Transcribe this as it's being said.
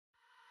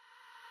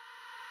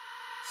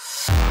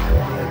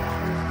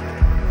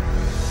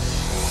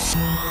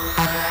Thank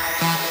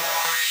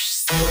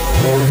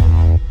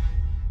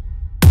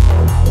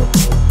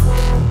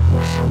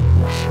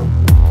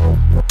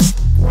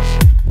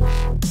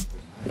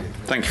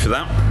you for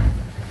that.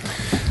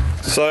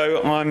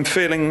 So I'm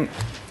feeling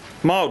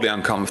mildly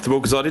uncomfortable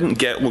because I didn't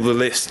get all the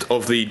list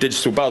of the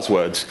digital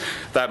buzzwords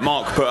that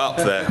Mark put up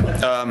there.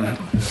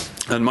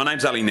 And my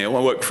name's Neal.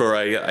 I work for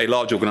a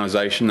large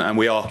organisation, and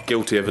we are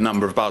guilty of a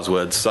number of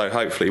buzzwords. So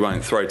hopefully, you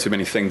won't throw too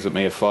many things at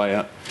me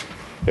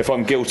if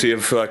I'm guilty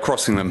of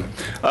crossing them.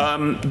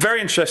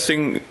 Very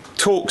interesting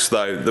talks,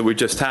 though, that we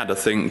just had, I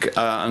think,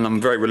 and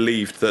I'm very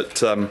relieved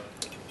that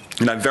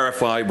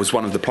Verify was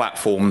one of the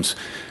platforms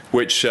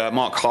which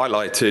Mark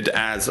highlighted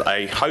as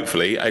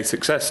hopefully a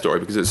success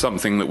story, because it's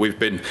something that we've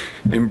been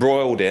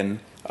embroiled in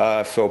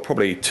for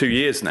probably 2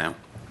 years now.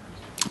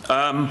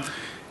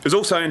 It was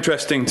also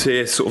interesting to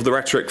hear sort of the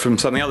rhetoric from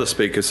some of the other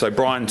speakers. So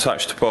Brian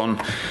touched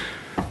upon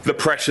the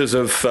pressures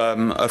of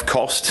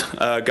cost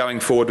going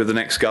forward with the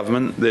next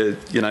government,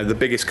 the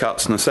biggest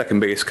cuts and the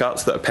second biggest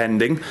cuts that are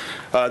pending,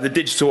 the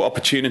digital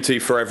opportunity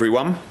for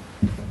everyone.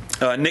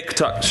 Nick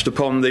touched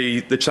upon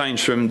the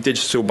change from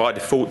digital by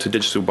default to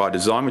digital by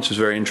design, which is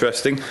very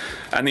interesting,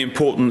 and the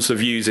importance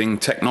of using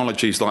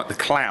technologies like the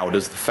cloud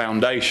as the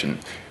foundation.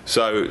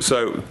 So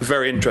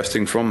very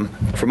interesting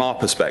from our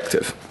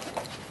perspective.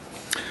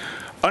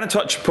 I'm going to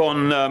touch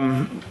upon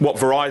what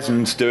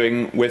Verizon's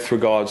doing with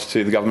regards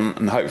to the government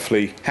and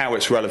hopefully how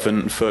it's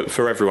relevant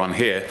for everyone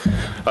here.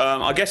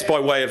 I guess by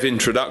way of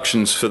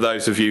introductions, for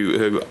those of you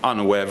who are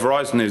unaware,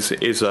 Verizon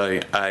is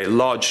a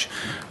large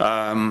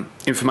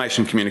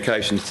information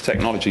communications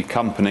technology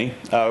company.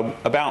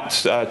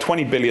 About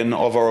 20 billion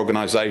of our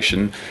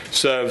organisation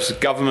serves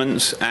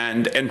governments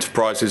and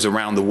enterprises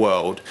around the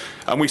world,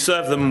 and we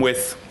serve them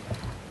with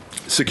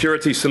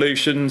security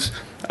solutions,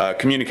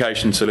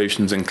 communication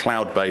solutions, and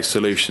cloud-based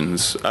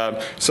solutions.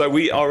 So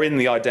we are in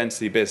the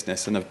identity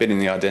business and have been in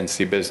the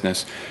identity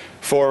business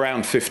for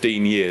around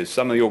 15 years.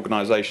 Some of the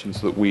organisations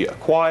that we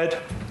acquired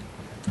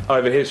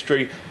over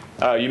history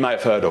you may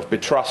have heard of: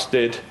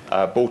 Betrusted,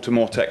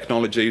 Baltimore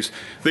Technologies.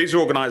 These are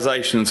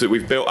organisations that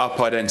we've built up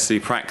identity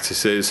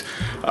practices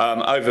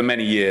over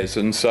many years,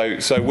 and so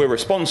we're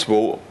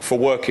responsible for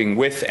working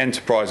with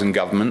enterprise and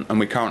government, and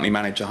we currently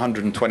manage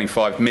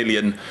 125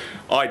 million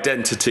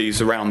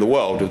identities around the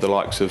world, with the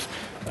likes of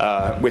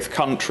with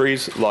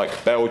countries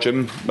like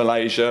Belgium,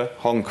 Malaysia,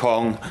 Hong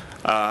Kong,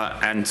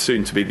 and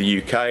soon to be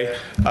the UK,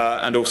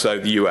 and also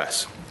the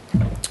US.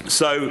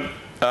 So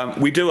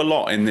we do a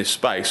lot in this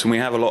space, and we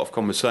have a lot of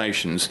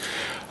conversations.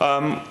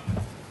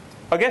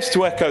 I guess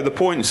to echo the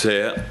points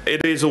here,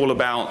 it is all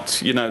about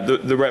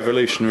the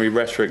revolutionary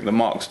rhetoric that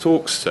Marx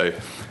talks to.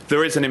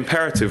 There is an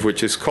imperative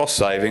which is cost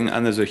saving,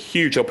 and there's a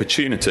huge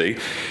opportunity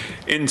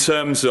in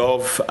terms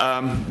of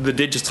the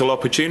digital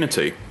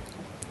opportunity.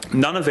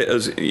 None of it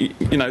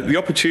the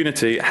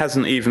opportunity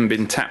hasn't even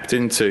been tapped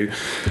into,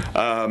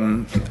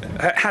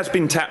 has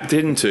been tapped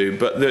into,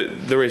 but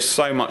there is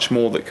so much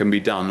more that can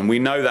be done. And we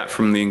know that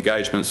from the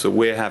engagements that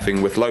we're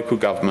having with local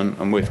government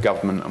and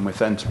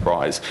with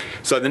enterprise.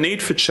 So the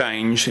need for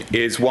change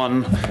is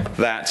one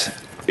that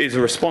is a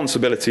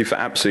responsibility for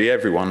absolutely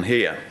everyone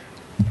here.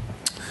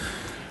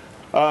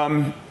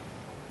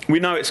 We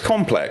know it's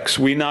complex.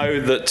 We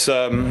know that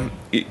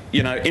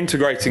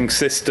integrating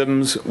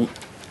systems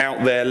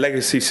out there,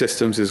 legacy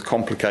systems, is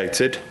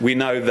complicated. We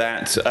know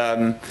that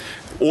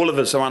all of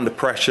us are under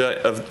pressure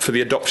for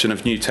the adoption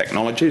of new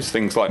technologies,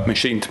 things like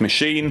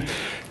machine-to-machine,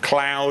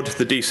 cloud,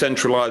 the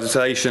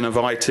decentralization of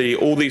IT.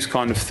 All these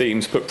kind of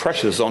themes put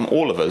pressures on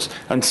all of us,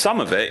 and some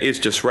of it is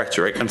just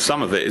rhetoric, and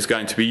some of it is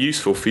going to be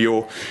useful for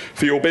your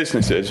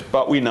businesses.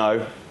 But we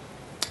know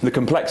the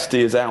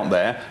complexity is out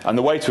there, and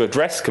the way to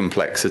address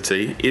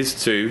complexity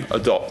is to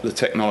adopt the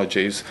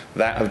technologies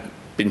that have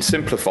been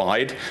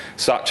simplified,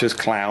 such as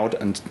cloud,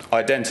 and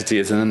identity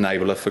as an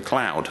enabler for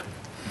cloud.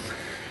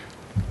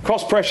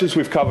 Cost pressures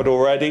we've covered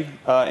already,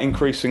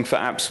 increasing for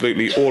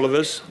absolutely all of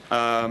us.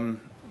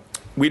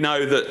 We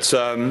know that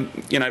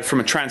from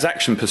a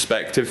transaction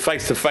perspective,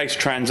 face-to-face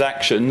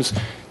transactions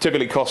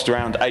typically cost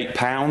around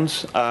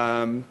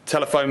 £8.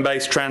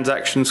 Telephone-based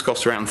transactions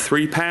cost around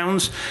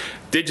 £3.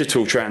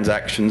 Digital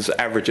transactions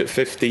average at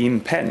 15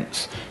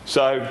 pence.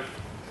 So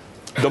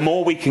the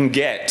more we can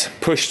get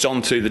pushed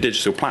onto the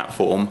digital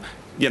platform,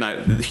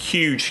 the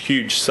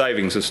huge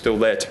savings are still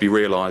there to be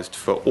realised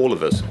for all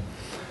of us.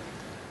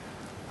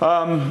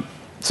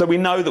 So we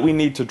know that we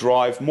need to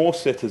drive more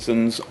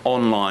citizens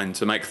online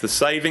to make the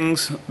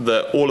savings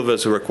that all of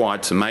us are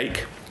required to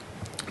make,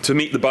 to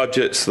meet the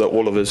budgets that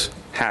all of us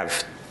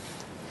have.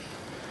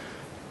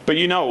 But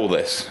you know all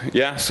this,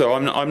 yeah? So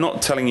I'm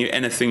not telling you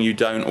anything you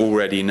don't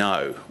already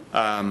know.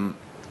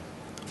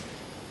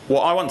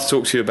 What I want to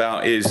talk to you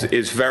about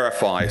is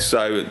Verify.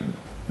 So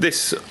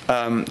this,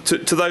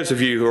 to those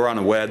of you who are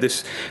unaware,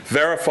 this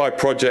Verify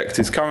project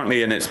is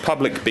currently in its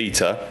public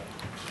beta.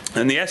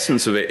 And the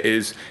essence of it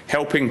is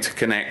helping to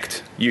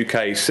connect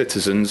UK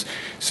citizens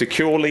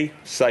securely,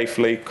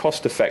 safely,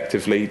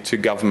 cost-effectively to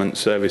government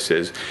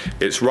services.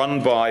 It's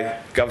run by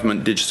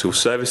Government Digital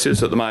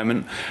Services at the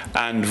moment,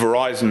 and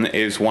Verizon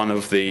is one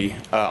of the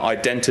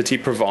identity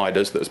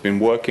providers that's been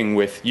working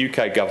with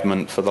UK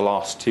government for the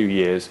last 2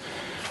 years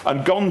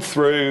and gone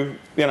through,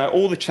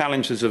 all the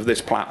challenges of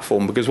this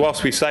platform, because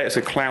whilst we say it's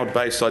a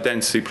cloud-based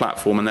identity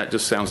platform, and that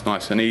just sounds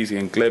nice and easy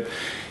and glib,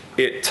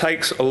 it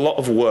takes a lot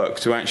of work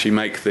to actually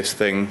make this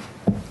thing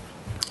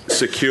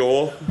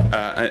secure,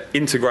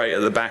 integrate at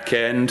the back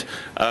end,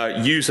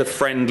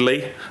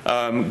 user-friendly,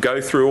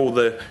 go through all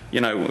the,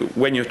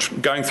 when you're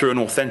going through an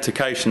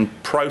authentication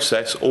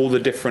process, all the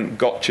different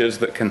gotchas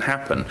that can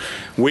happen.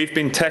 We've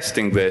been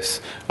testing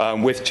this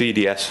with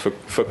GDS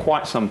for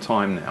quite some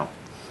time now.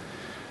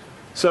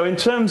 So in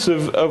terms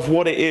of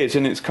what it is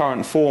in its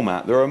current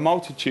format, there are a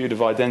multitude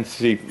of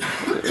identity,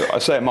 I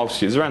say a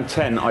multitude, there's around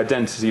 10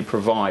 identity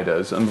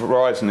providers, and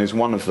Verizon is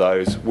one of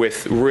those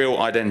with real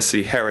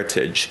identity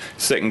heritage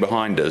sitting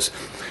behind us.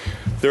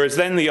 There is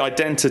then the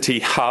Identity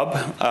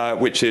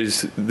Hub, which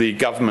is the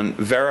government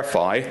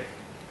Verify,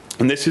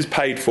 and this is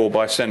paid for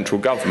by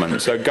central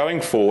government. So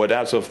going forward,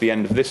 as of the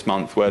end of this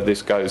month, where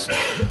this goes,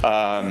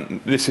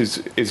 this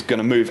is going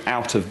to move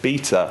out of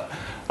beta.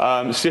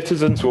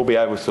 Citizens will be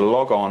able to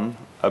log on,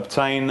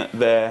 obtain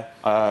their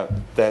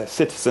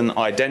citizen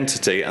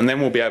identity, and then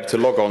we'll be able to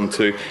log on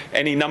to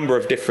any number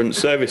of different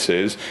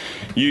services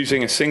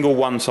using a single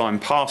one-time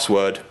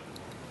password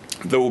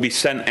that will be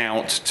sent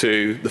out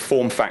to the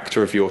form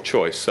factor of your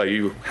choice. So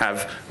you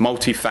have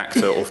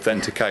multi-factor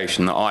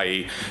authentication,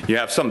 i.e. you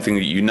have something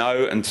that you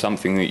know and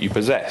something that you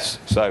possess.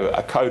 So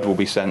a code will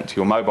be sent to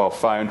your mobile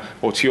phone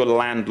or to your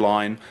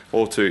landline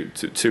or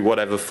to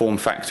whatever form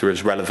factor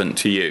is relevant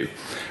to you.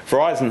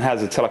 Verizon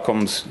has a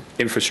telecoms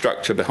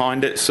infrastructure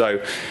behind it,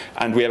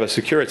 and we have a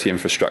security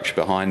infrastructure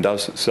behind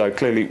us, so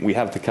clearly we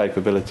have the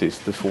capabilities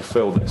to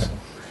fulfill this.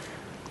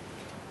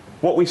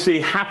 What we see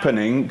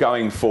happening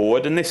going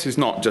forward, and this is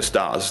not just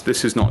us,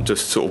 this is not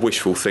just sort of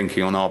wishful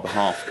thinking on our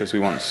behalf because we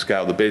want to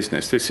scale the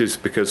business. This is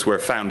because we're a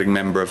founding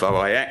member of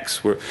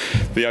OIX, we're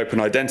the Open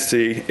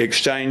Identity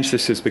Exchange.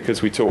 This is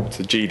because we talk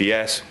to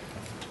GDS.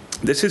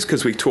 This is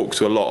because we talk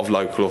to a lot of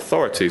local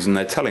authorities, and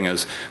they're telling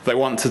us they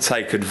want to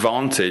take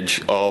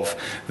advantage of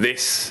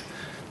this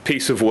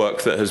piece of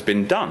work that has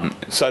been done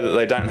so that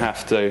they don't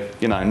have to,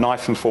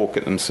 knife and fork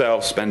it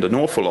themselves, spend an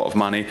awful lot of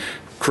money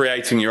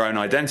creating your own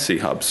identity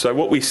hub. So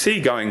what we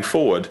see going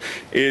forward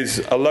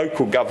is a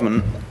local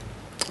government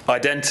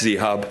identity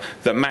hub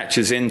that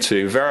matches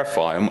into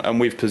Verify, and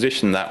we've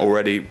positioned that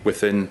already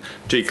within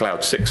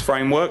G-Cloud 6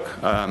 framework.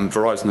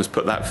 Verizon has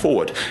put that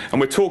forward.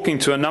 And we're talking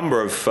to a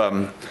number of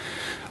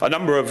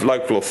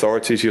local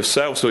authorities,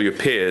 yourselves or your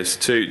peers,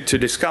 to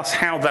discuss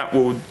how that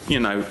will,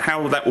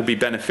 how that will be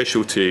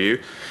beneficial to you,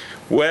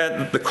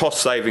 where the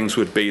cost savings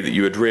would be that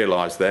you would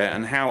realise there,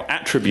 and how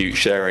attribute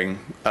sharing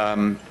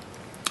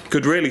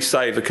could really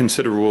save a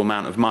considerable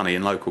amount of money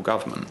in local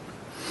government.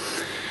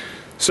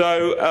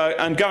 So,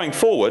 and going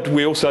forward,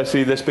 we also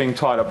see this being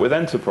tied up with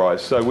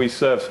enterprise. So we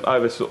serve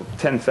over sort of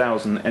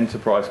 10,000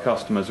 enterprise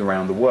customers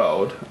around the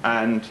world,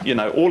 and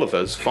all of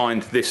us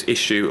find this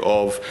issue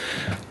of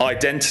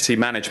identity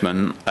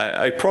management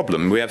a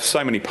problem. We have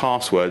so many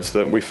passwords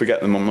that we forget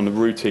them on a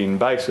routine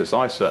basis.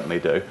 I certainly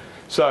do.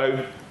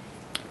 So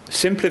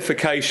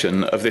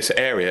simplification of this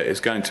area is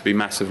going to be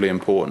massively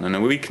important,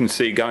 and we can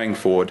see going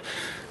forward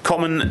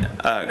common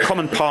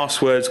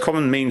passwords,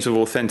 common means of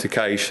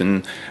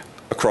authentication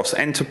across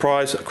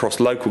enterprise, across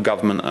local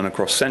government, and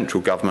across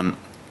central government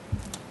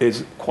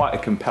is quite a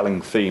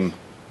compelling theme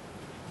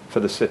for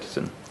the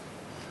citizen.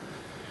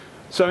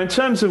 So in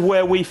terms of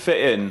where we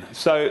fit in,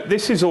 so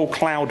this is all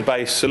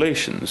cloud-based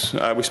solutions.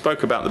 We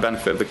spoke about the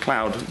benefit of the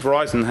cloud.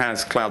 Verizon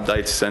has cloud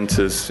data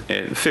centers,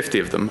 50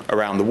 of them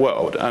around the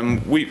world.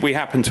 And we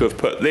happen to have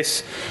put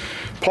this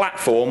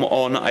platform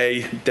on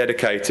a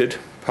dedicated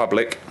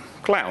public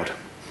cloud.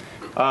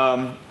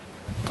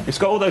 It's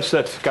got all those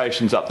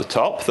certifications up the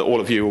top that all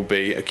of you will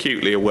be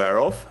acutely aware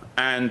of,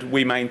 and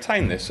we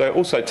maintain this. So it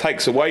also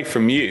takes away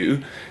from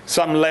you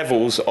some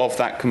levels of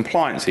that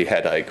compliancy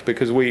headache,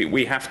 because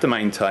we have to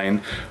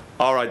maintain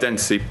our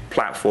identity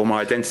platform, our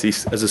identity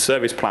as a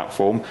service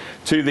platform,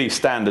 to these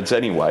standards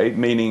anyway,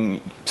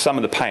 meaning some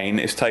of the pain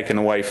is taken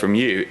away from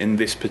you in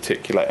this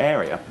particular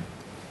area.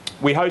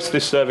 We host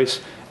this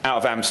service out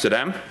of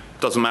Amsterdam.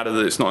 Doesn't matter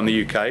that it's not in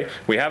the UK.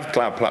 We have a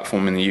cloud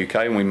platform in the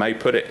UK, and we may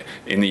put it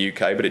in the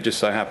UK, but it just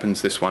so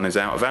happens this one is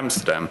out of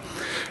Amsterdam.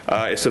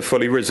 It's a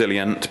fully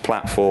resilient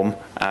platform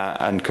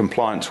and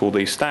compliant to all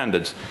these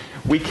standards.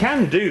 We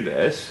can do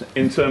this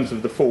in terms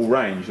of the full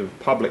range of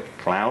public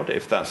cloud,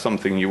 if that's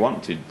something you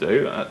want to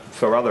do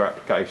for other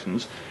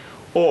applications,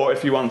 or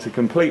if you want to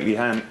completely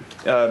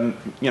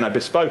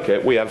bespoke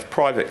it, we have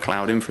private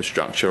cloud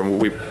infrastructure, and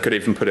we could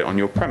even put it on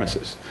your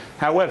premises.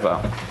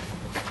 However,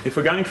 if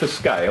we're going for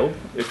scale,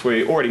 if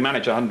we already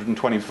manage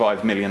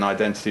 125 million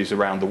identities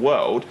around the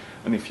world,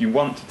 and if you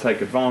want to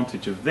take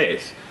advantage of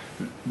this,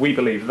 we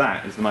believe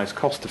that is the most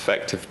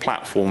cost-effective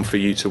platform for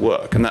you to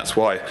work, and that's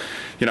why,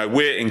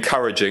 we're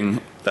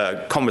encouraging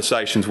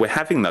conversations. We're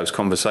having those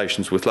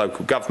conversations with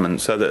local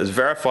government so that as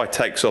Verify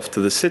takes off to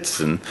the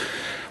citizen,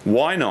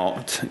 why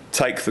not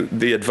take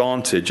the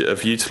advantage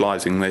of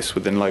utilising this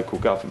within local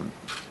government?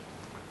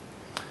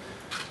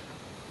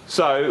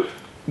 So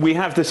we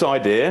have this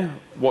idea.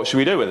 What should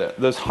we do with it?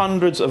 There's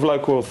hundreds of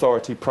local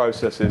authority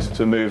processes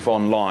to move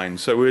online.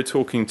 So we were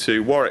talking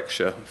to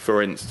Warwickshire,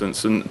 for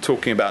instance, and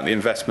talking about the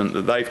investment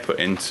that they've put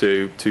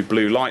into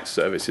blue light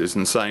services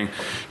and saying,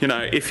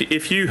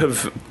 if you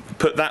have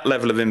put that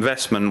level of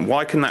investment,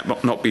 why can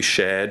that not be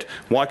shared?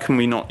 Why can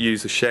we not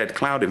use a shared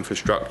cloud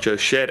infrastructure,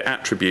 shared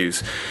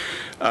attributes,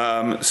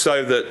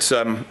 so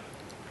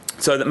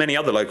that many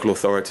other local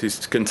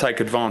authorities can take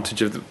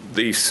advantage of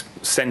these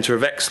centre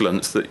of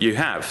excellence that you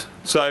have?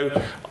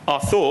 So our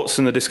thoughts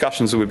and the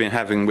discussions that we've been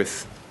having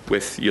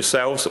with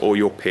yourselves or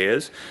your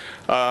peers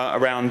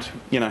around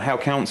how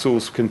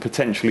councils can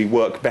potentially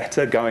work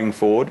better going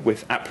forward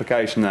with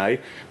application A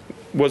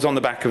was on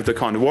the back of the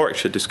kind of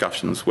Warwickshire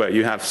discussions, where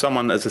you have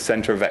someone as a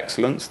centre of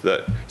excellence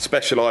that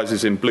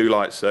specialises in blue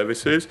light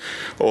services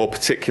or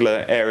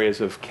particular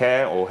areas of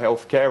care or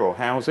healthcare or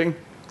housing.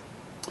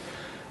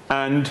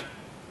 And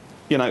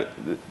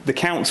the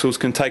councils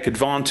can take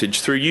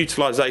advantage through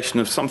utilisation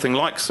of something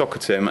like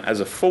Socitm as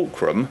a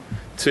fulcrum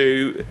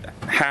to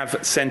have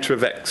centre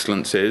of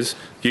excellences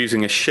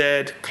using a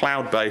shared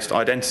cloud-based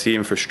identity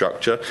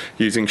infrastructure,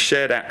 using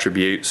shared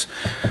attributes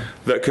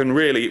that can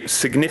really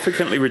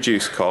significantly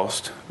reduce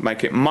cost,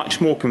 make it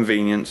much more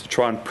convenient to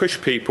try and push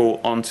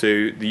people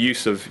onto the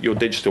use of your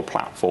digital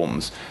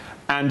platforms,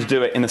 and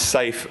do it in a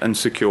safe and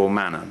secure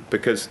manner.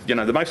 Because the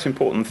most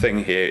important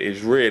thing here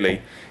is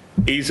really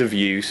ease of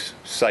use,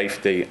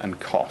 safety and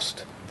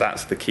cost.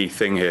 That's the key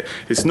thing here.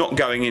 It's not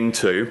going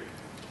into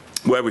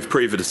where we've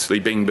previously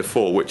been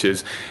before, which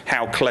is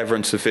how clever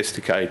and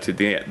sophisticated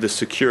the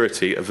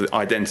security of the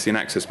identity and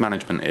access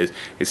management is.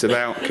 It's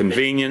about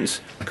convenience,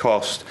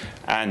 cost,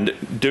 and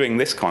doing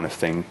this kind of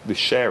thing, the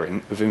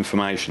sharing of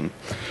information.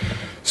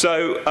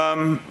 So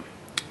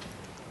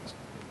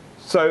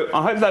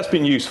I hope that's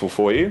been useful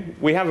for you.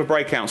 We have a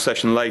breakout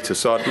session later,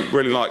 so I'd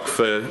really like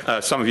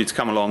for some of you to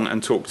come along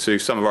and talk to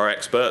some of our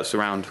experts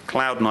around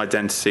cloud and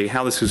identity,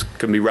 how this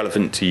can be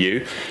relevant to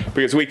you,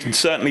 because we can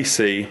certainly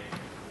see,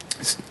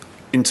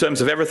 in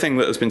terms of everything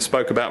that has been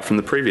spoke about from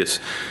previous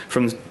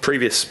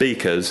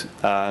speakers,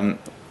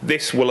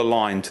 this will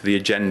align to the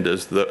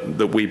agendas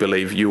that we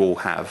believe you all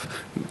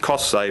have.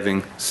 Cost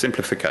saving,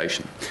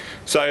 simplification.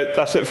 So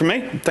that's it from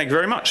me. Thank you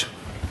very much.